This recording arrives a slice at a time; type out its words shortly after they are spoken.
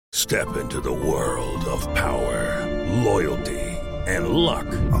Step into the world of power, loyalty, and luck.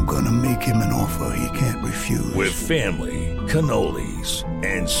 I'm gonna make him an offer he can't refuse. With family, cannolis,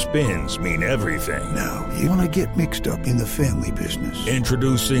 and spins mean everything. Now, you wanna get mixed up in the family business.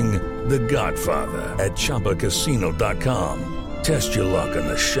 Introducing The Godfather at ChumbaCasino.com. Test your luck in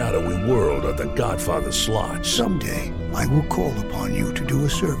the shadowy world of The Godfather slot. Someday, I will call upon you to do a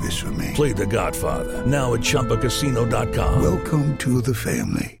service for me. Play The Godfather now at ChumbaCasino.com. Welcome to the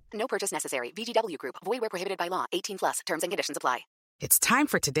family. No purchase necessary. VGW Group. Void where prohibited by law. 18 plus. Terms and conditions apply. It's time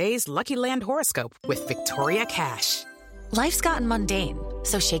for today's Lucky Land horoscope with Victoria Cash. Life's gotten mundane,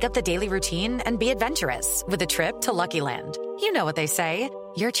 so shake up the daily routine and be adventurous with a trip to Lucky Land. You know what they say.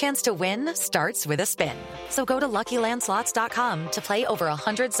 Your chance to win starts with a spin. So go to LuckyLandSlots.com to play over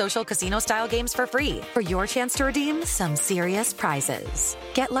 100 social casino-style games for free for your chance to redeem some serious prizes.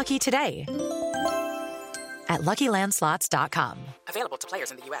 Get lucky today at LuckyLandSlots.com. Available to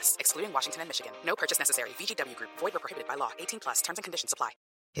players in the U.S., excluding Washington and Michigan. No purchase necessary. VGW Group. Void where prohibited by law. 18 plus. Terms and conditions apply.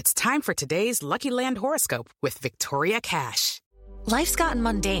 It's time for today's Lucky Land horoscope with Victoria Cash. Life's gotten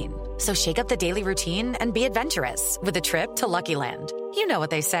mundane, so shake up the daily routine and be adventurous with a trip to Lucky Land. You know what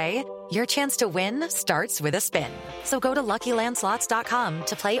they say. Your chance to win starts with a spin. So go to LuckyLandSlots.com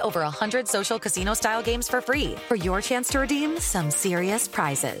to play over 100 social casino-style games for free for your chance to redeem some serious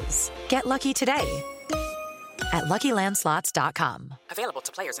prizes. Get lucky today at LuckyLandSlots.com. Available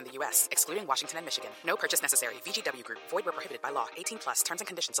to players in the U.S., excluding Washington and Michigan. No purchase necessary. VGW Group. Void where prohibited by law. 18 plus. Terms and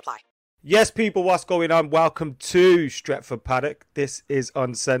conditions apply. Yes, people, what's going on? Welcome to Stretford Paddock. This is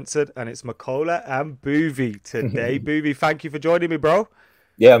Uncensored, and it's Makola and Boovie today. Boovie, thank you for joining me, bro.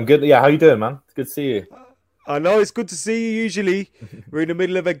 Yeah, I'm good. Yeah, how you doing, man? It's good to see you. I know it's good to see you. Usually, we're in the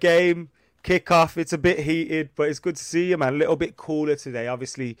middle of a game, kick-off. It's a bit heated, but it's good to see you, man. A little bit cooler today.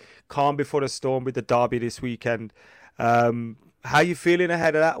 Obviously, calm before the storm with the derby this weekend. How you feeling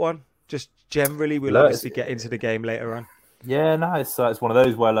ahead of that one? Just generally, we'll obviously get into the game later on. Yeah, no, it's one of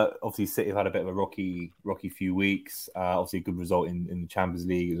those where obviously City have had a bit of a rocky few weeks. Obviously, a good result in the Champions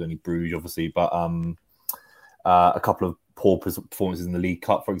League. It was only Bruges, obviously, but a couple of poor performances in the League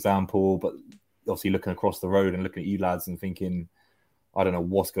Cup, for example. But obviously, looking across the road and looking at you lads and thinking, I don't know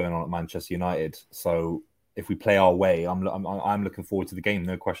what's going on at Manchester United. So if we play our way, I'm looking forward to the game.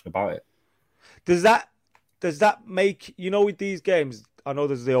 No question about it. Does that make, with these games? I know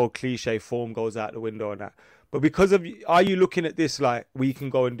there's the old cliche, form goes out the window and that. But because of, are you looking at this like we can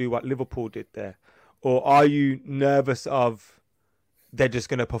go and do what Liverpool did there? Or are you nervous of they're just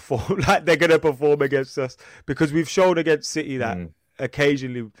going to perform like they're going to perform against us? Because we've shown against City that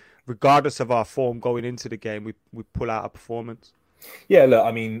occasionally, regardless of our form going into the game, we pull out a performance. Yeah, look,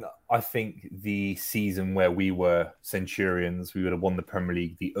 I mean, I think the season where we were Centurions, we would have won the Premier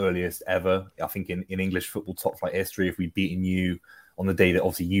League the earliest ever. I think in English football top flight history, if we'd beaten you on the day that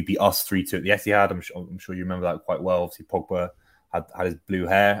obviously you beat us 3-2 at the Etihad. I'm sure you remember that quite well. Obviously, Pogba had his blue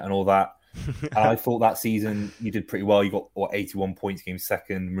hair and all that. And I thought that season you did pretty well. You got 81 points, came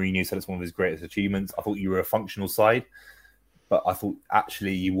second. Mourinho said it's one of his greatest achievements. I thought you were a functional side, but I thought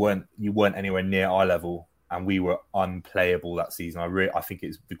actually you weren't anywhere near our level, and we were unplayable that season. I think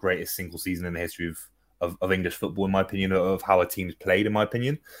it's the greatest single season in the history of English football, in my opinion, of how a team's played, in my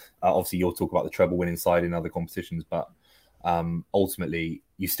opinion. Obviously, you'll talk about the treble winning side in other competitions, but ultimately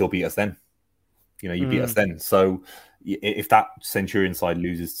you still beat us then. You beat us then. So if that Centurion side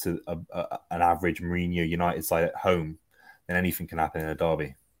loses to an average Mourinho United side at home, then anything can happen in a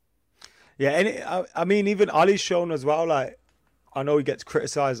derby. Yeah, and I mean, even Ali's shown as well. Like, I know he gets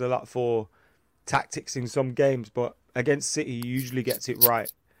criticised a lot for tactics in some games, but against City, he usually gets it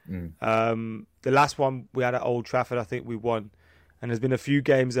right. The last one we had at Old Trafford, I think we won. And there's been a few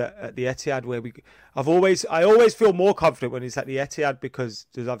games at the Etihad where I always feel more confident when it's at the Etihad because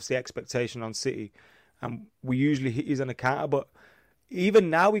there's obviously expectation on City, and we usually hit on a counter. But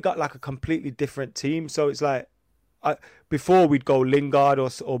even now we got like a completely different team. So it's like before we'd go Lingard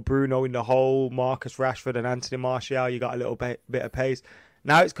or Bruno in the hole, Marcus Rashford and Anthony Martial. You got a little bit of pace.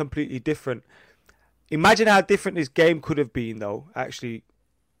 Now it's completely different. Imagine how different this game could have been, though. Actually,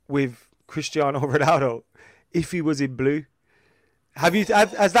 with Cristiano Ronaldo, if he was in blue. Has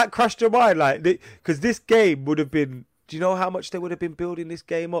that crossed your mind? Like, because this game would have been. Do you know how much they would have been building this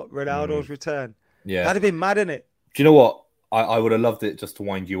game up? Ronaldo's return. Yeah, that'd have been mad, innit? Do you know what? I would have loved it just to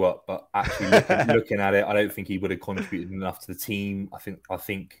wind you up, but actually looking at it, I don't think he would have contributed enough to the team. I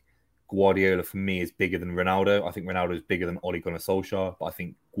think Guardiola for me is bigger than Ronaldo. I think Ronaldo is bigger than Ole Gunnar Solskjaer, but I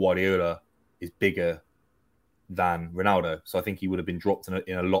think Guardiola is bigger than Ronaldo. So I think he would have been dropped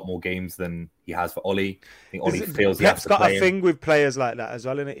in a lot more games than he has for Ole. I think Ole feels he has to play got a thing with players like that as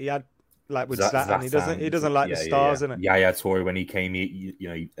well, innit? like with Zlatan. He doesn't like the stars, innit? Yaya Toure, when he came,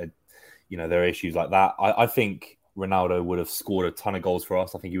 there are issues like that. I think Ronaldo would have scored a ton of goals for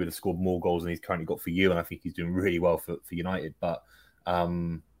us. I think he would have scored more goals than he's currently got for you, and I think he's doing really well for United. But I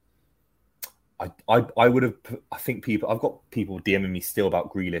would have. I think I've got people DMing me still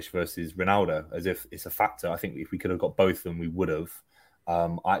about Grealish versus Ronaldo as if it's a factor. I think if we could have got both of them, we would have.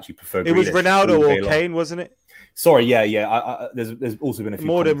 I actually prefer. It was Ronaldo or Kane, wasn't it? Sorry, yeah. There's also been a few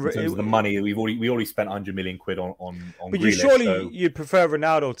more in terms of the money. We already spent 100 million quid on. But Grealish, you'd prefer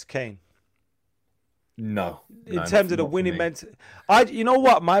Ronaldo to Kane. No, in terms of the winning mentality, you know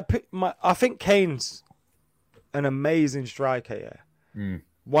what? I think Kane's an amazing striker. Yeah,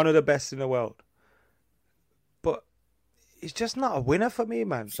 one of the best in the world. But he's just not a winner for me,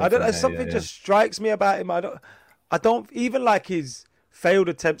 man. Something just strikes me about him. I don't even like his failed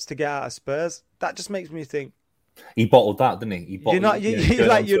attempts to get out of Spurs. That just makes me think he bottled that, didn't he? You're not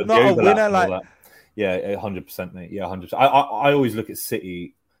a winner, like. Yeah, 100%, mate. Yeah, 100%. I always look at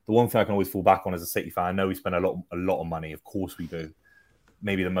City. The one thing I can always fall back on as a City fan, I know we spend a lot of money. Of course we do.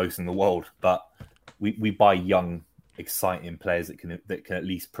 Maybe the most in the world. But we buy young, exciting players that can at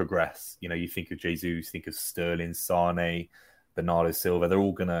least progress. You know, you think of Jesus, think of Sterling, Sane, Bernardo Silva. They're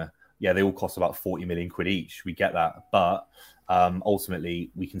all they all cost about 40 million quid each. We get that. But ultimately,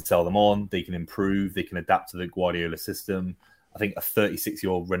 we can sell them on. They can improve. They can adapt to the Guardiola system. I think a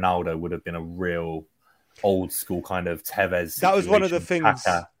 36-year-old Ronaldo would have been a real old school kind of Tevez. That was one of the things.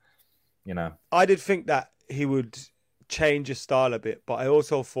 Kaka, I did think that he would change his style a bit, but I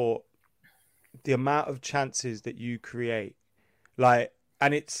also thought the amount of chances that you create,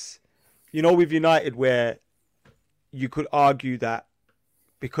 and it's, with United where you could argue that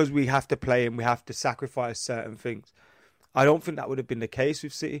because we have to play and we have to sacrifice certain things. I don't think that would have been the case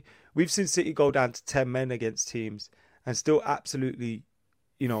with City. We've seen City go down to 10 men against teams and still absolutely,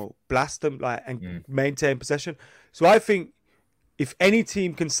 blast them and maintain possession. So I think if any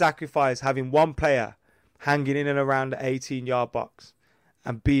team can sacrifice having one player hanging in and around the 18-yard box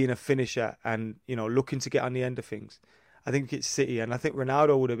and being a finisher and, looking to get on the end of things, I think it's City. And I think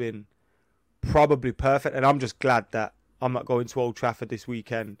Ronaldo would have been probably perfect. And I'm just glad that I'm not going to Old Trafford this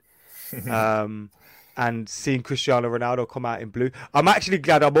weekend and seeing Cristiano Ronaldo come out in blue. I'm actually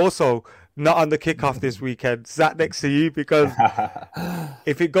glad I'm also not on the kickoff this weekend, sat next to you, because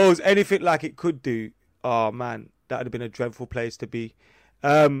if it goes anything like it could do, oh man, that would have been a dreadful place to be.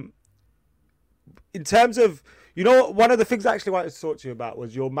 In terms of, one of the things I actually wanted to talk to you about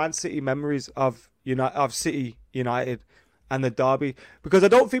was your Man City memories of City United and the derby, because I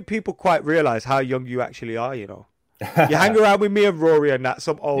don't think people quite realise how young you actually are, You hang around with me and Rory and that,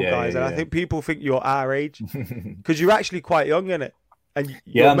 some old guys, and I think people think you're our age because you're actually quite young, innit? And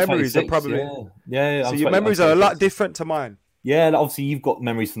your memories are probably so your memories are a lot different to mine. Yeah, obviously you've got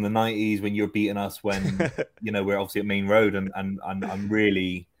memories from the 90s when you were beating us when we're obviously at Main Road, and I'm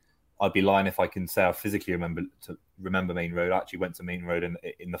really, I'd be lying if I can say I physically remember Main Road. I actually went to Main Road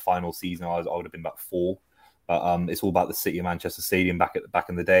in the final season. I would have been about 4. But it's all about the City of Manchester Stadium back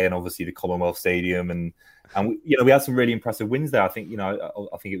in the day, and obviously the Commonwealth Stadium, and we had some really impressive wins there. I think I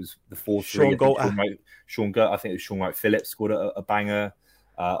think it was the 4-3. Sean Gurt. I think it was Sean Wright-Phillips scored a banger.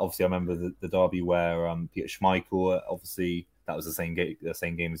 Obviously, I remember the derby where Peter Schmeichel. Obviously, that was the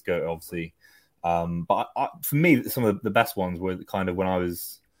same game as Gurt. Obviously, but for me, some of the best ones were kind of when I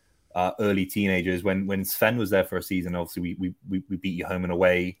was early teenagers. When Sven was there for a season. Obviously, we beat you home and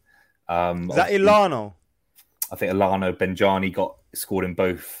away. Is that Ilano? I think Alano Benjani scored in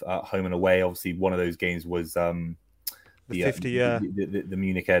both home and away. Obviously, one of those games was the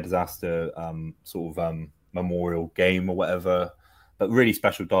Munich air disaster memorial game or whatever. But really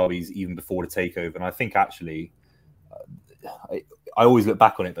special derbies even before the takeover. And I think actually, I always look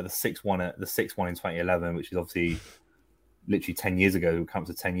back on it, but the 6-1 in 2011, which is obviously literally 10 years ago, comes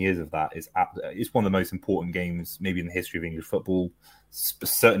to 10 years of that, it's one of the most important games maybe in the history of English football.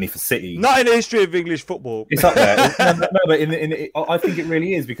 Certainly for City. Not in the history of English football. It's up there. But I think it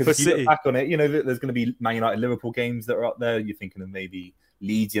really is, because if you look back on it, there's going to be Man United Liverpool games that are up there. You're thinking of maybe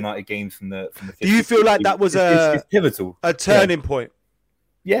Leeds United games from the 50s. Do you feel like that was it's pivotal, a turning point?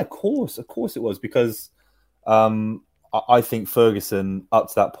 Yeah, of course it was, because I think Ferguson up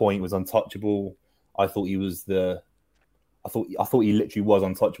to that point was untouchable. I thought he was I thought he literally was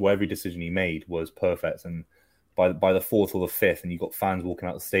untouchable. Every decision he made was perfect, and by the 4th or the 5th, and you got fans walking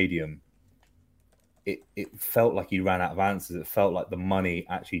out the stadium, it felt like he ran out of answers. It felt like the money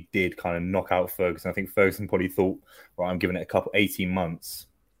actually did kind of knock out Ferguson. I think Ferguson probably thought, right, I'm giving it 18 months,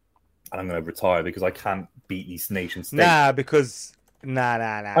 and I'm going to retire because I can't beat these nation states.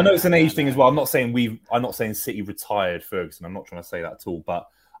 Nah. I know it's an age thing as well. I'm not saying City retired Ferguson. I'm not trying to say that at all, but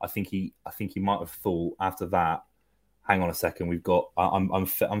I think he might have thought after that, hang on a second,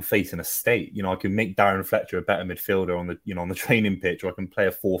 I'm facing a state. I can make Darren Fletcher a better midfielder on the training pitch, or I can play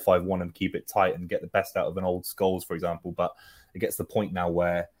a 4-5-1 and keep it tight and get the best out of an old Scholes, for example. But it gets to the point now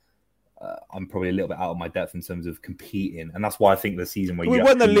where I'm probably a little bit out of my depth in terms of competing, and that's why I think the season where we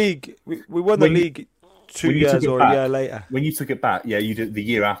won the league 2 years or a year later. When you took it back, you did. The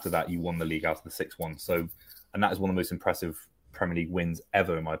year after that, you won the league after the 6-1. So, and that is one of the most impressive Premier League wins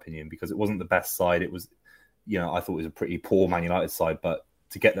ever, in my opinion, because it wasn't the best side. It was, I thought it was a pretty poor Man United side, but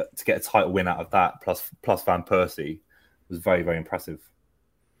to get a title win out of that plus Van Persie was very, very impressive.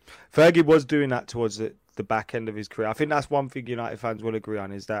 Fergie was doing that towards the back end of his career. I think that's one thing United fans will agree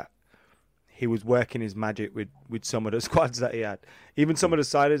on, is that he was working his magic with some of the squads that he had. Even some of the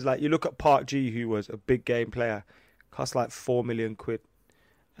signings, like you look at Park G, who was a big game player, cost like 4 million quid.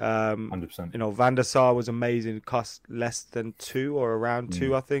 100%. Van der Sar was amazing, cost less than 2 or around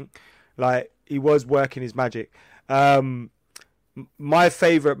 2, I think. Like, he was working his magic. My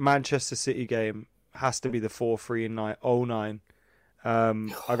favourite Manchester City game has to be the 4-3 in 2009.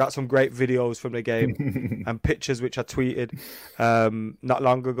 I got some great videos from the game and pictures which I tweeted not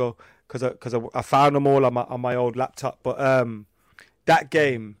long ago because I found them all on my old laptop. But that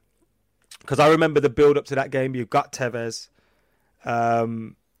game, because I remember the build up to that game. You got Tevez,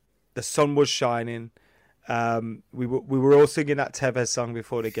 the sun was shining. We were all singing that Tevez song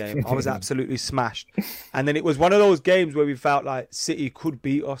before the game. I was absolutely smashed, and then it was one of those games where we felt like City could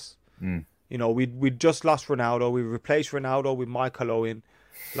beat us. We'd just lost Ronaldo. We replaced Ronaldo with Michael Owen.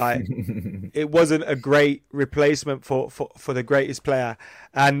 Like, it wasn't a great replacement for the greatest player.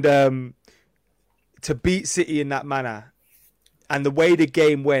 And to beat City in that manner, and the way the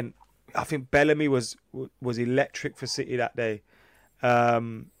game went, I think Bellamy was electric for City that day.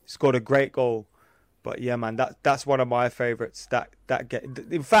 Scored a great goal. But yeah, man, that's one of my favourites. That game.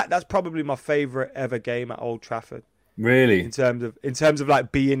 In fact, that's probably my favourite ever game at Old Trafford. Really? In terms of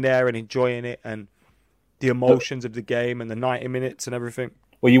like being there and enjoying it and the emotions of the game and the 90 minutes and everything.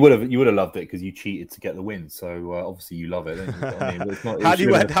 Well, you would have loved it because you cheated to get the win. So obviously you love it. Don't you? How do you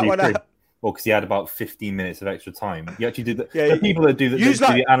work that one out? Well, because you had about 15 minutes of extra time. You actually did that. Yeah, people that do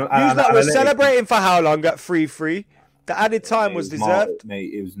that. We're celebrating for how long at 3-3? The added time was deserved.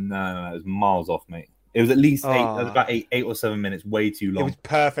 Mate, it was no, it was miles off, mate. It was at least 8. It was about 8 or 7 minutes, way too long. It was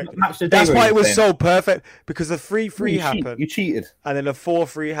perfect. That's why it was so perfect, because the 3-3 happened. You cheated. And then the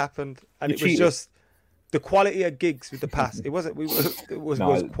 4-3 happened, and it was just the quality of Giggs with the pass. It wasn't. It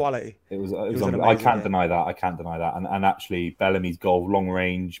was quality. It was I can't deny that. And actually, Bellamy's goal, long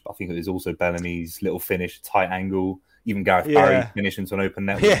range. I think it was also Bellamy's little finish, tight angle. Even Gareth Barry finishing to an open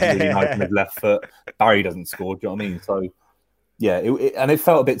net with really nice with left foot. Barry doesn't score. Do you know what I mean? So. Yeah, and it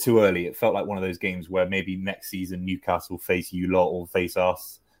felt a bit too early. It felt like one of those games where maybe next season Newcastle face you lot or face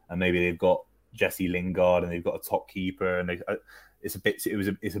us, and maybe they've got Jesse Lingard and they've got a top keeper, and it's a bit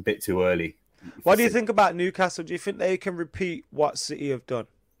too early. What do you think about Newcastle? Do you think they can repeat what City have done?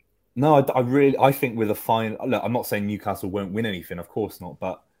 No, I think with a fine. Look, I'm not saying Newcastle won't win anything, of course not.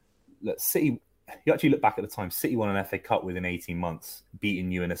 But look, City. You actually look back at the time. City won an FA Cup within 18 months,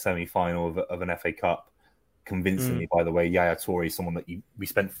 beating you in a semi-final of an FA Cup. Convincingly, by the way. Yaya Toure, someone that we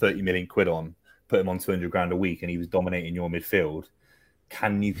spent 30 million quid on, put him on 200 grand a week, and he was dominating your midfield.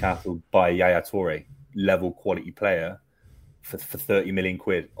 Can Newcastle buy Yaya Toure, level quality player, for 30 million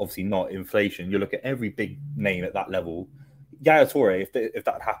quid? Obviously not inflation. You look at every big name at that level. Yaya Toure, if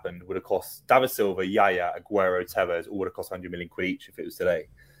that had would have cost David Silva, Yaya, Aguero, Tevez, all would have cost 100 million quid each if it was today.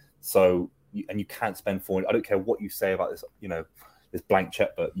 So, and you can't spend 400. I don't care what you say about this, this blank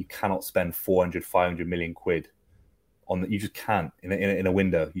check, but you cannot spend 400, 500 million quid on that. You just can't in a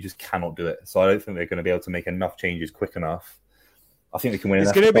window. You just cannot do it. So I don't think they're going to be able to make enough changes quick enough. I think they can win.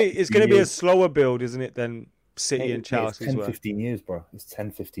 It's going to be a slower build, isn't it, than City and Chelsea? It's 10, 15 years, bro. It's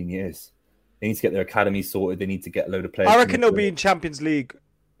 10, 15 years. They need to get their academy sorted. They need to get a load of players. I reckon they'll be in Champions League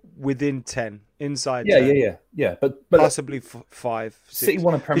within 10, inside. Yeah. But possibly 5. 6. City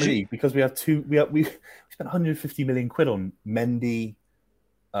won a Premier League because we have two. We spent 150 million quid on Mendy,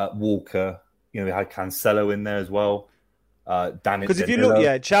 Walker. We had Cancelo in there as well. Because if you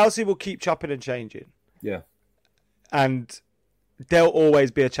look, Chelsea will keep chopping and changing. Yeah, and they'll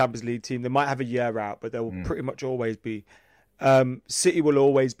always be a Champions League team. They might have a year out, but they will pretty much always be. City will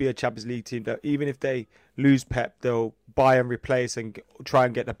always be a Champions League team. That even if they lose Pep, they'll buy and replace and try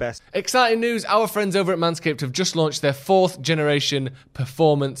and get the best. Exciting news. Our friends over at Manscaped have just launched their 4th generation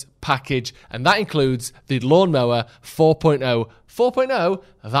performance package, and that includes the Lawnmower 4.0 4.0?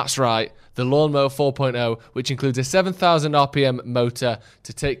 That's right, the Lawnmower 4.0, which includes a 7,000 RPM motor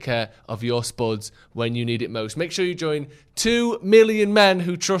to take care of your spuds when you need it most. Make sure you join 2 million men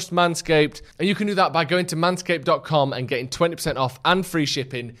who trust Manscaped, and you can do that by going to manscaped.com and getting 20% off and free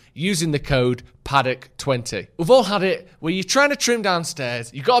shipping using the code Paddock20. We've all had it where you're trying to trim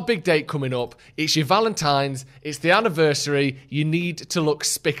downstairs, you've got a big date coming up, it's your Valentine's, it's the anniversary, you need to look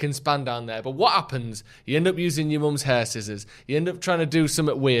spick and span down there. But what happens? You end up using your mum's hair scissors, you end up trying to do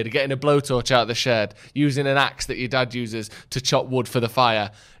something weird, getting a blowtorch out of the shed, using an axe that your dad uses to chop wood for the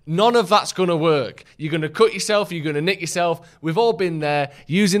fire. None of that's going to work. You're going to cut yourself, you're going to nick yourself. We've all been there,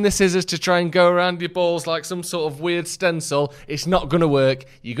 using the scissors to try and go around your balls like some sort of weird stencil. It's not going to work.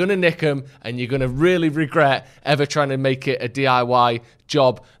 You're going to nick them, and you're going to really regret ever trying to make it a DIY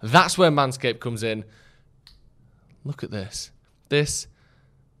job. That's where Manscaped comes in. Look at this. This,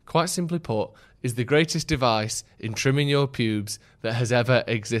 quite simply put, is the greatest device in trimming your pubes that has ever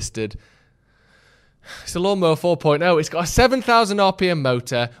existed. It's a Lawnmower 4.0. It's got a 7,000 RPM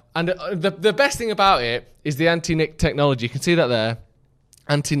motor, and the best thing about it is the anti-nick technology. You can see that there.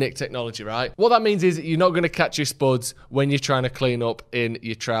 Anti-nick technology, right? What that means is you're not going to catch your spuds when you're trying to clean up in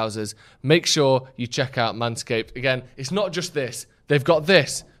your trousers. Make sure you check out Manscaped. Again, it's not just this. They've got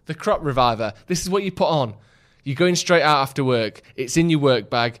this, the Crop Reviver. This is what you put on. You're going straight out after work. It's in your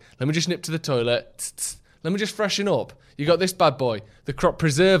work bag. Let me just nip to the toilet. Let me just freshen up. You got this bad boy, the Crop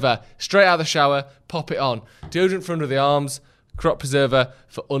Preserver, straight out of the shower, pop it on. Deodorant for under the arms, Crop Preserver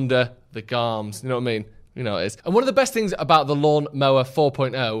for under the garms. You know what I mean? You know what it is. And one of the best things about the Lawnmower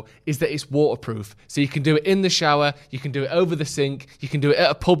 4.0 is that it's waterproof. So you can do it in the shower, you can do it over the sink, you can do it at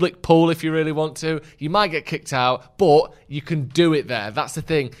a public pool if you really want to. You might get kicked out, but you can do it there. That's the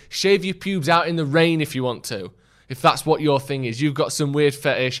thing. Shave your pubes out in the rain if you want to. If that's what your thing is. You've got some weird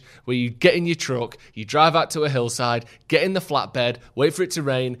fetish where you get in your truck, you drive out to a hillside, get in the flatbed, wait for it to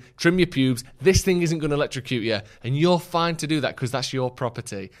rain, trim your pubes. This thing isn't going to electrocute you, and you're fine to do that because that's your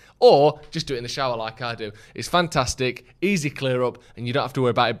property. Or just do it in the shower like I do. It's fantastic, easy clear up, and you don't have to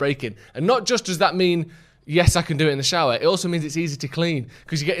worry about it breaking. And not just does that mean, yes, I can do it in the shower, it also means it's easy to clean.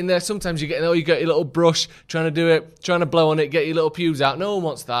 Because you get in there, sometimes you get your little brush, trying to do it, trying to blow on it, get your little pubes out. No one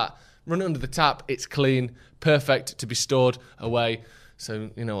wants that. Run it under the tap, it's clean, perfect to be stored away.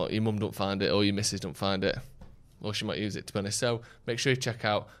 So, you know what, your mum don't find it or your missus don't find it. Or she might use it, to be honest. So make sure you check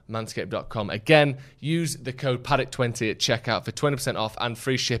out manscaped.com. Again, use the code Paddock20 at checkout for 20% off and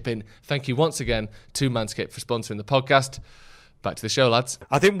free shipping. Thank you once again to Manscaped for sponsoring the podcast. Back to the show, lads.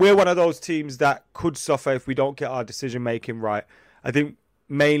 I think we're one of those teams that could suffer if we don't get our decision-making right. I think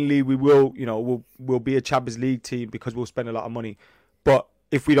mainly we will, we'll be a Champions League team because we'll spend a lot of money. But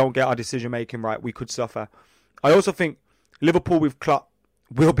if we don't get our decision-making right, we could suffer. I also think Liverpool with Klopp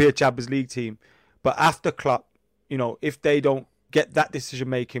will be a Champions League team. But after Klopp, if they don't get that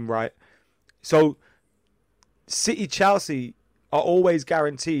decision-making right. So City, Chelsea are always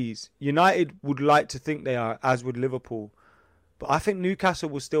guarantees. United would like to think they are, as would Liverpool. But I think Newcastle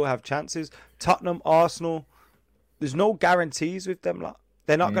will still have chances. Tottenham, Arsenal, there's no guarantees with them.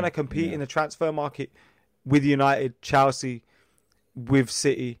 They're not going to compete in the transfer market with United, Chelsea, with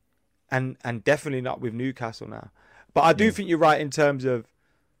City, and definitely not with Newcastle now. But I do think you're right in terms of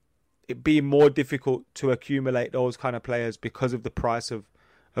it being more difficult to accumulate those kind of players because of the price of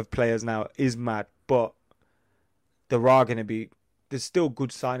players now is mad. But there are going to be, there's still good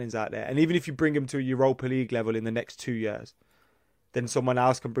signings out there. And even if you bring them to a Europa League level in the next 2 years, then someone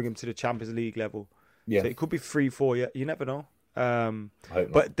else can bring them to the Champions League level. Yeah. So it could be 3-4 years. You never know.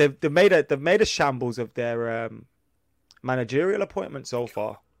 But they've made a shambles of their managerial appointment so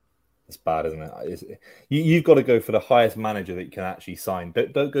far. It's bad, isn't it? You've got to go for the highest manager that you can actually sign.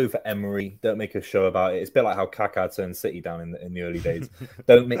 Don't go for Emery. Don't make a show about it. It's a bit like how Kaká turned City down in the early days.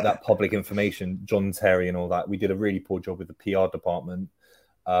 Don't make that public information. John Terry and all that. We did a really poor job with the PR department.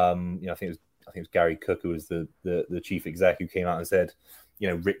 I think it was Gary Cook who was the chief exec who came out and said,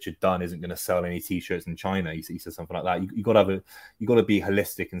 Richard Dunn isn't going to sell any T-shirts in China. He said something like that. You got to be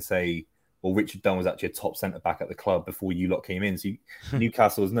holistic and say, well, Richard Dunn was actually a top centre back at the club before you lot came in. So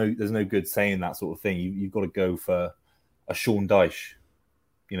Newcastle, there's no good saying that sort of thing. You've got to go for a Sean Dyche.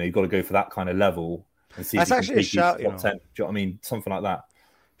 You've got to go for that kind of level and see. That's if you actually can a shout. Top 10. Do you know what I mean? Something like that.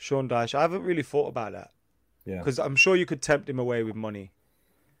 Sean Dyche. I haven't really thought about that. Yeah. Because I'm sure you could tempt him away with money.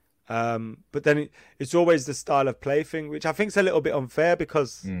 But then it's always the style of play thing, which I think is a little bit unfair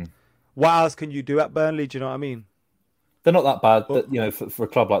because what else can you do at Burnley? Do you know what I mean? They're not that bad, but for a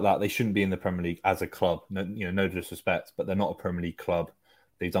club like that, they shouldn't be in the Premier League as a club. No disrespect, but they're not a Premier League club.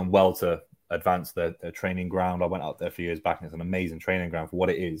 They've done well to advance their training ground. I went out there a few years back, and it's an amazing training ground for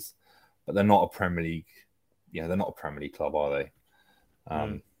what it is. But they're not a Premier League. They're not a Premier League club, are they?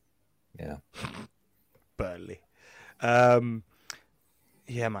 Yeah. Burnley.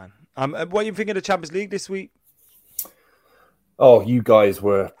 Yeah, man. What are you thinking of the Champions League this week? Oh, you guys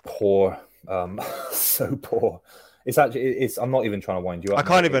were poor. So poor. I'm not even trying to wind you up. I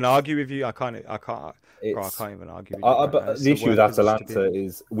can't even argue with you. I can't even argue with you. But the issue with Atalanta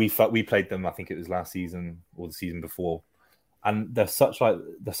is we played them, I think it was last season or the season before. And they're such like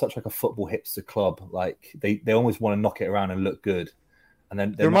a football hipster club. Like they almost want to knock it around and look good. And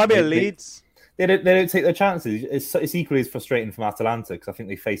then they remind me of Leeds. They don't take their chances. It's equally as frustrating from Atalanta because I think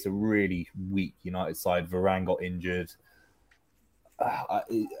they faced a really weak United side. Varane got injured.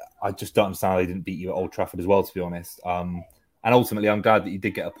 I just don't understand how they didn't beat you at Old Trafford as well, to be honest. And ultimately, I'm glad that you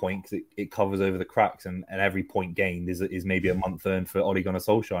did get a point because it covers over the cracks, and every point gained is maybe a month earned for Ole Gunnar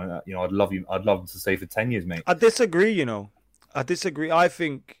Solskjaer. I'd love him to stay for 10 years, mate. I disagree. I disagree. I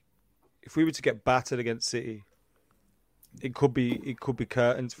think if we were to get battered against City, it could be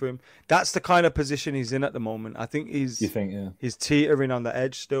curtains for him. That's the kind of position he's in at the moment. I think he's teetering on the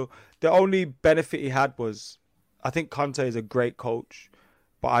edge still. The only benefit he had was, I think Conte is a great coach,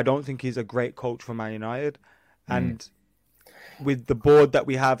 but I don't think he's a great coach for Man United. And with the board that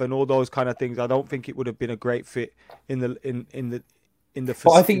we have and all those kind of things, I don't think it would have been a great fit in the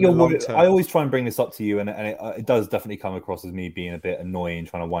But I think I always try and bring this up to you, and it does definitely come across as me being a bit annoying,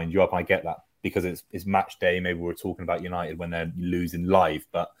 trying to wind you up. And I get that because it's match day. Maybe we're talking about United when they're losing live,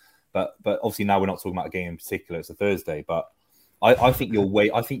 but obviously now we're not talking about a game in particular. It's a Thursday, but I think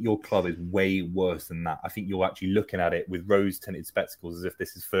your club is way worse than that. I think you're actually looking at it with rose-tinted spectacles as if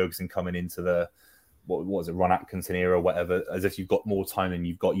this is Ferguson coming into the what was it, Ron Atkinson era or whatever, as if you've got more time than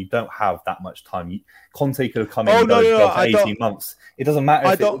you've got. You don't have that much time. Conte could have come in for 18 months. It doesn't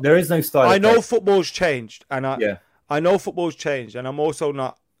matter. There is no style. I know football's changed, and I know football's changed, and I'm also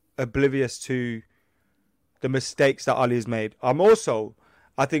not oblivious to the mistakes that Ali has made. I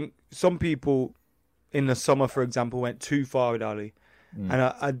think some people in the summer, for example, went too far with Ali.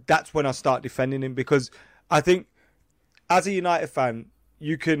 And that's when I start defending him, because I think as a United fan,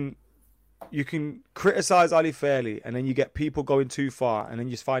 you can criticize Ali fairly, and then you get people going too far, and then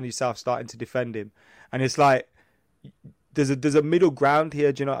you find yourself starting to defend him. And it's like there's a middle ground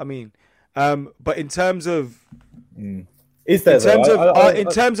here. Do you know what I mean? But in terms of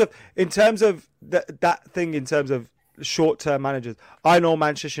short-term managers, I know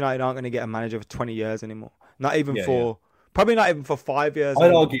Manchester United aren't going to get a manager for 20 years anymore. Probably not even for 5 years.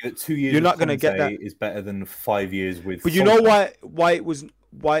 I'd argue that 2 years. You're not going to get that. Is better than 5 years with. But you know why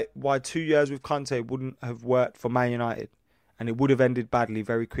 2 years with Conte wouldn't have worked for Man United, and it would have ended badly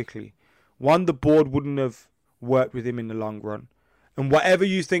very quickly. One, the board wouldn't have worked with him in the long run, and whatever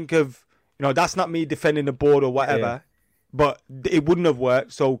you think of, that's not me defending the board or whatever. But it wouldn't have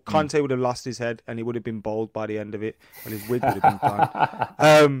worked, so Conte would have lost his head and he would have been bald by the end of it, and his wig would have been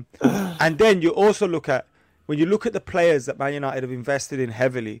gone. And then you also when you look at the players that Man United have invested in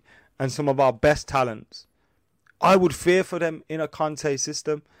heavily and some of our best talents, I would fear for them in a Conte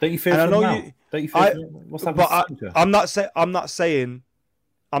system. Don't you fear for them now? Don't you fear for them? What's happening? I'm not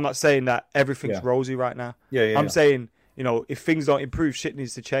saying that everything's rosy right now. I'm saying, if things don't improve, shit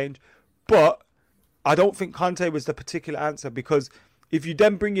needs to change. But I don't think Conte was the particular answer, because if you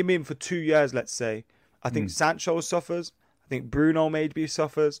then bring him in for 2 years, let's say, I think Sancho suffers. I think Bruno maybe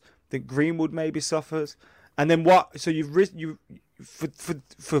suffers. I think Greenwood maybe suffers. And then what? So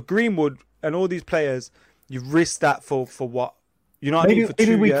for Greenwood and all these players, you've risked that for what? You know what I mean? For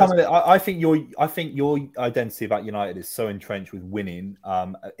 2 years. I think your identity about United is so entrenched with winning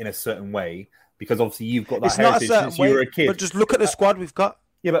in a certain way, because obviously you've got that heritage since you were a kid. But just look at the squad we've got.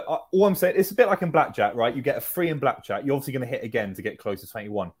 Yeah, but all I'm saying, it's a bit like in blackjack, right? You get a 3 in blackjack, you're obviously going to hit again to get close to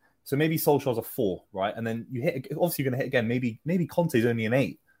 21. So maybe Solskjaer's a 4, right? And then you hit, obviously you're going to hit again. Maybe Conte's only an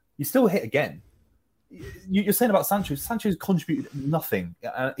 8. You still hit again. You're saying about Sancho. Sancho's contributed nothing.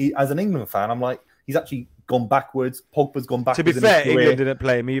 As an England fan, I'm like, he's actually gone backwards. Pogba's gone backwards. To be fair, England didn't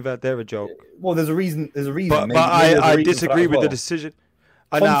play him either. They're a joke. Well, there's a reason. But I disagree with the decision.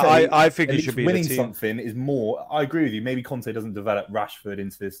 I think he should be winning something is more. I agree with you. Maybe Conte doesn't develop Rashford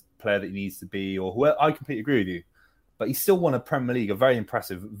into this player that he needs to be, or whoever. I completely agree with you. But he still won a Premier League, a very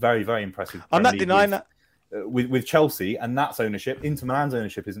impressive, very, very impressive. I'm not denying that. With Chelsea, and that's ownership. Inter Milan's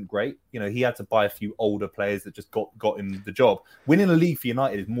ownership isn't great. He had to buy a few older players that just got him the job. Winning a league for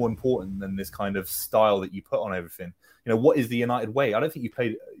United is more important than this kind of style that you put on everything. What is the United way? I don't think you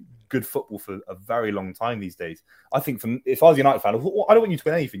played good football for a very long time these days. I think if I was a United fan, I don't want you to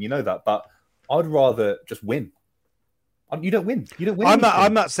win anything, that, but I'd rather just win. You don't win.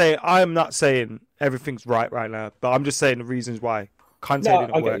 I'm not saying everything's right now, but I'm just saying the reasons why Conte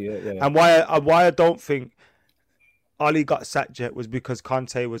didn't work, and why I don't think. Oli got sacked yet was because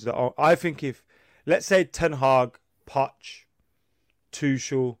Conte was the. I think if, let's say, Ten Hag, Poch,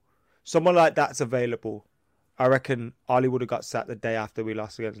 Tuchel, someone like that's available, I reckon Oli would have got sacked the day after we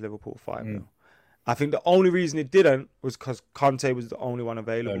lost against Liverpool 5-0. I think the only reason it didn't was because Conte was the only one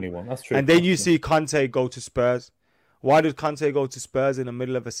available. Only one, that's true. And then you see Conte go to Spurs. Why did Conte go to Spurs in the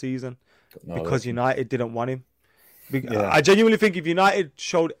middle of a season? Because United didn't want him. I genuinely think if United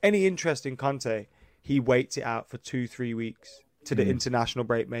showed any interest in Conte, he waits it out for 2-3 weeks to the international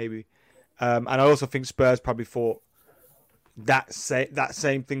break maybe. And I also think Spurs probably thought that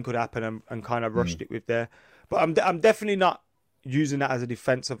same thing could happen and kind of rushed it with there. But I'm definitely not using that as a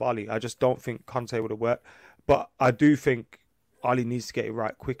defense of Oli. I just don't think Conte would have worked. But I do think Oli needs to get it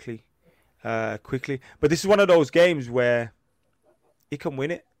right quickly. But this is one of those games where he can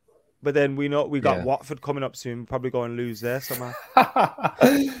win it. But then we got Watford coming up soon. We'll probably go and lose there somehow.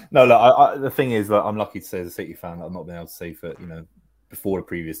 No, look, the thing is that I'm lucky to say as a City fan that I've not been able to say for, before the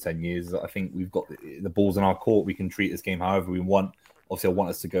previous 10 years. I think we've got the balls in our court. We can treat this game however we want. Obviously, I want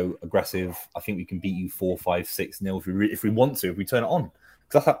us to go aggressive. I think we can beat you 4-5-6-0 if we want to, if we turn it on.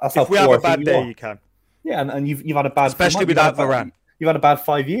 That's how if we have a bad day, you can. Yeah, and you've had a bad... Especially without Varane. You've had a bad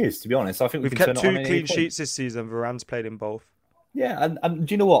 5 years, to be honest. So I think we've kept 2 clean sheets this season. Varane's played in both. Yeah, and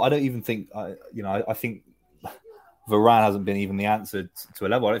do you know what? I don't even think... I think Varane hasn't been even the answer to a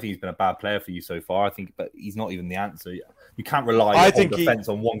level. I don't think he's been a bad player for you so far. But he's not even the answer. You can't rely on defense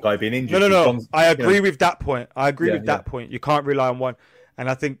on one guy being injured. No. I agree with that point. That point. You can't rely on one. And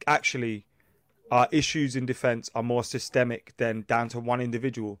I think actually our issues in defense are more systemic than down to one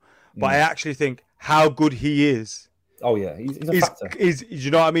individual. But I actually think how good he is. Oh yeah, he's a factor.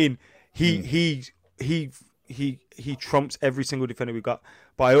 You know what I mean? He trumps every single defender we got.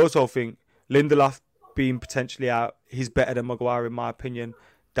 But I also think Lindelof being potentially out, he's better than Maguire in my opinion.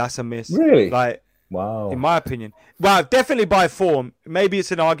 That's a miss. Really? Wow. In my opinion. Well, definitely by form. Maybe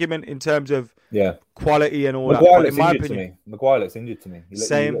it's an argument in terms of quality and all Maguire that. But in my opinion, Maguire looks injured to me.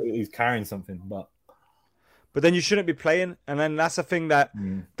 He's carrying something, but then you shouldn't be playing. And then that's a thing that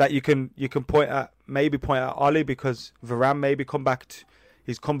you can point at Oli, because Varane maybe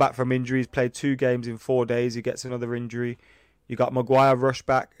he's come back from injury. He's played 2 games in 4 days. He gets another injury. You got Maguire rush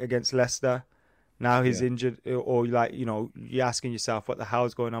back against Leicester. Now he's injured, or you're asking yourself what the hell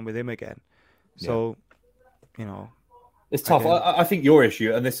is going on with him again. So, it's tough. I think your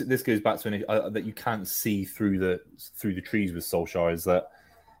issue, and this goes back to an issue that you can't see through the trees with Solskjaer, is that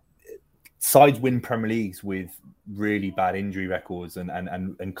sides win Premier Leagues with really bad injury records and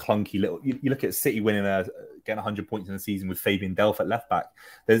clunky little. You look at City getting 100 points in the season with Fabian Delph at left back.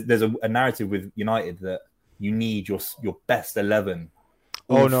 There's a narrative with United that you need your best 11.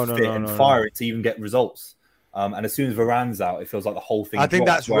 Firing to even get results. And as soon as Varane's out, it feels like the whole thing. I think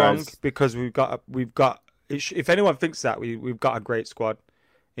that's wrong because we've got. If anyone thinks that, we've got a great squad.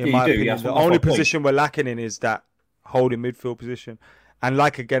 In my opinion, the only position we're lacking in is that holding midfield position. And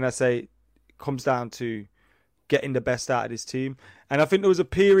again, I say, it comes down to getting the best out of this team. And I think there was a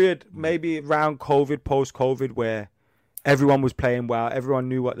period, maybe around COVID, post-COVID, where everyone was playing well, everyone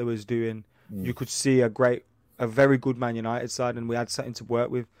knew what they was doing. You could see a very good Man United side, and we had something to work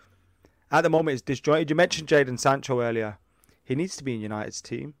with. At the moment, it's disjointed. You mentioned Jadon Sancho earlier. He needs to be in United's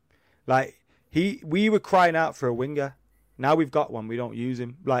team. We were crying out for a winger. Now we've got one. We don't use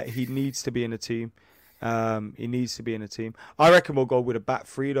him. He needs to be in a team. He needs to be in a team. I reckon we'll go with a back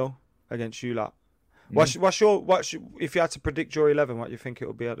 3 though against you lot. What's if you had to predict your 11? What do you think it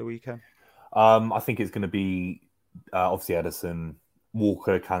will be at the weekend? I think it's going to be obviously Ederson,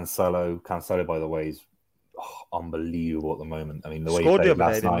 Walker, Cancelo. Cancelo, by the way, is unbelievable at the moment. I mean, the way he played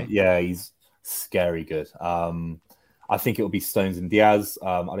last night, he's scary good. I think it will be Stones and Diaz.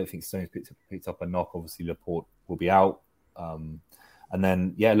 I don't think Stones picked up a knock. Obviously, Laporte will be out. And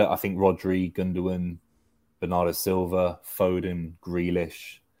then, I think Rodri, Gundogan, Bernardo Silva, Foden,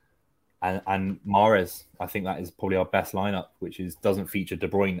 Grealish, and Mahrez. I think that is probably our best lineup, which doesn't feature De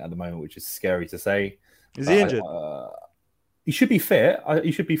Bruyne at the moment, which is scary to say. Is he injured? He should be fit.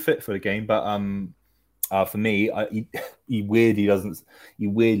 He should be fit for the game, but for me, he weirdly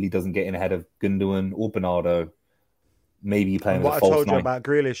doesn't get in ahead of Gundogan or Bernardo. Maybe playing with a false 9. What I told you about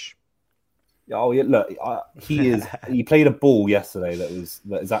Grealish. Oh yeah, look, he played a ball yesterday that is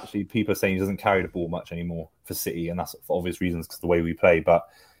actually, people are saying he doesn't carry the ball much anymore for City, and that's for obvious reasons because the way we play. But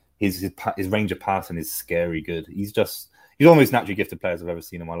his range of passing is scary good. He's one of the most naturally gifted players I've ever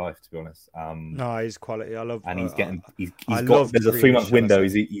seen in my life, to be honest. No, he's quality. I love. And there's a 3-month window.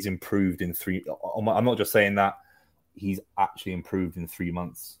 He's improved in 3. I'm not just saying that. He's actually improved in 3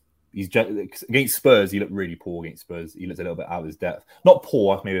 months. Against Spurs, he looked really poor against Spurs. He looked a little bit out of his depth. Not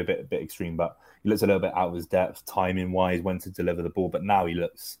poor, maybe a bit extreme, but He looks a little bit out of his depth, timing-wise, when to deliver the ball. But now he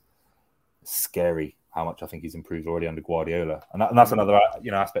looks scary how much I think he's improved already under Guardiola. And that's another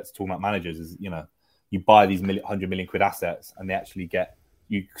aspect to talking about managers is, you buy these 100 million quid assets and they actually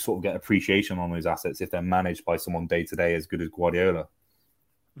you sort of get appreciation on those assets if they're managed by someone day-to-day as good as Guardiola.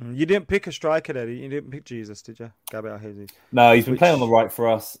 You didn't pick a striker there. You didn't pick Jesus, did you? Gabriel Jesus. No, he's been playing on the right for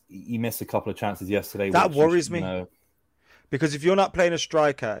us. He missed a couple of chances yesterday. That worries me. Because if you're not playing a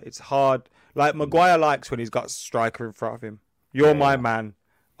striker, it's hard. Like, Maguire likes when he's got a striker in front of him. You're my man.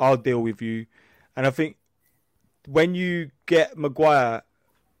 I'll deal with you. And I think when you get Maguire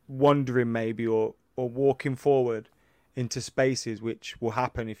wandering maybe or walking forward into spaces, which will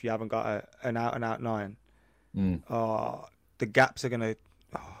happen if you haven't got an out-and-out 9, the gaps are going to...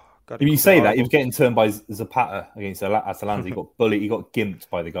 If you say that, he was getting turned by Zapata against Atalanta. He got bullied. He got gimped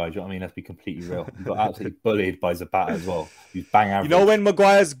by the guy. Do you know what I mean? Let's be completely real. He got absolutely bullied by Zapata as well. He's bang average. When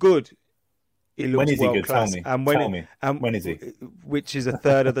Maguire's good, he looks when is he world good? class. Tell me. When is he? Which is a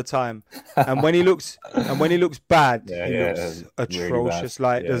third of the time. And when he looks bad, he looks atrocious.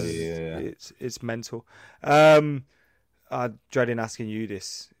 Really bad. It's mental. I'm dreading asking you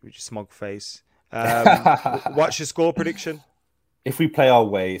this with your smug face. What's your score prediction? If we play our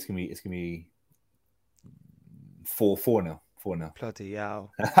way, it's gonna be 4-0. 4-0. Bloody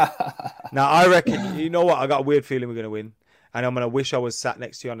hell! Now I reckon. You know what? I got a weird feeling we're gonna win, and I'm gonna wish I was sat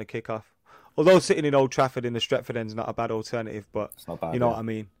next to you on the kickoff. Although sitting in Old Trafford in the Stretford end's not a bad alternative, but it's not bad, you know what I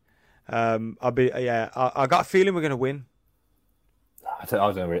mean. I got a feeling we're gonna win. I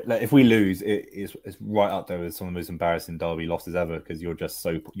don't know. If we lose, it's right up there with some of the most embarrassing derby losses ever because you're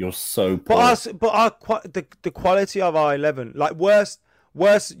so poor. But the quality of our 11, like worse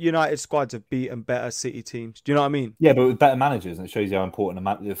United squads have beaten better City teams. Do you know what I mean? Yeah, but with better managers, and it shows you how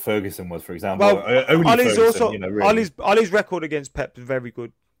important Ferguson was, for example. Well, Ollie's record against Pep is very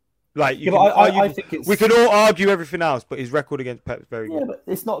good. Like I think we could all argue everything else, but his record against Pep is very good. Yeah, but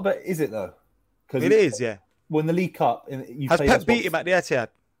it's not. But is it though? Because it is. Yeah. When the League Cup, has Pep beat him at the Etihad?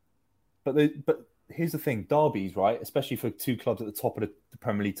 But here's the thing: derbies, right? Especially for two clubs at the top of the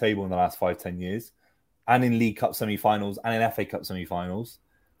Premier League table in the last 5-10 years, and in League Cup semi-finals and in FA Cup semi-finals,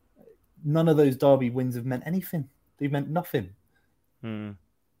 none of those derby wins have meant anything. They've meant nothing.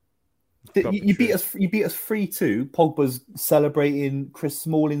 You beat us 3-2. Pogba's celebrating. Chris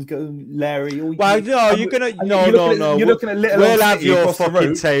Smalling's going Larry. You're looking at little. We'll have your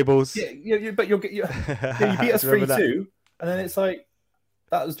fucking tables. Yeah, but you beat us 3-2, and then it's like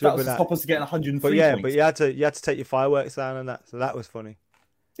that was to stop us getting 103 points. But you had to take your fireworks down and that, so that was funny.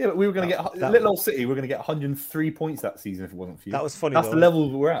 Yeah, but we were going to get Little Old City. We're going to get 103 points that season if it wasn't for you. That was funny. That's the level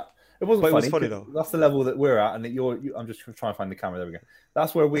that we're at. It wasn't funny. It was funny though. That's the level that we're at, and I'm just trying to find the camera. There we go.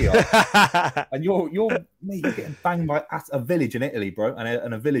 That's where we are. And you're getting banged by a village in Italy, bro,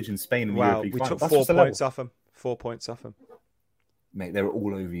 and a village in Spain. In the European we took 4 points off them. 4 points off them. Mate, they were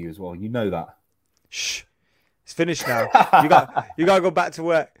all over you as well. You know that. Shh. It's finished now. you got to go back to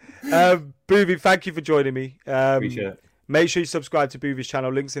work. Boovie, thank you for joining me. Appreciate it. Make sure you subscribe to Boovie's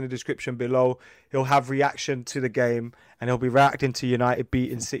channel. Links in the description below. He'll have reaction to the game and he'll be reacting to United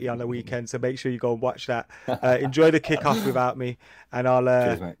beating City on the weekend. So make sure you go and watch that. Enjoy the kickoff without me. And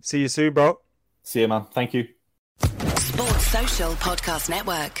I'll see you soon, bro. See you, man. Thank you. Sports Social Podcast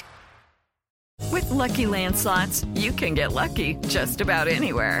Network. With Lucky Land Slots, you can get lucky just about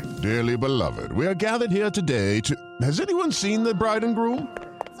anywhere. Dearly beloved, we are gathered here today to... Has anyone seen the bride and groom?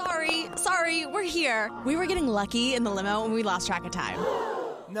 Sorry, we're here. We were getting lucky in the limo and we lost track of time.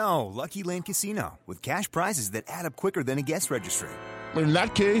 No, Lucky Land Casino, with cash prizes that add up quicker than a guest registry. In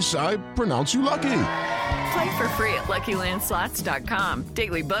that case, I pronounce you lucky. Play for free at LuckyLandSlots.com.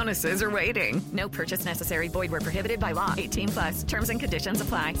 Daily bonuses are waiting. No purchase necessary. Void where prohibited by law. 18+. Terms and conditions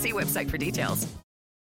apply. See website for details.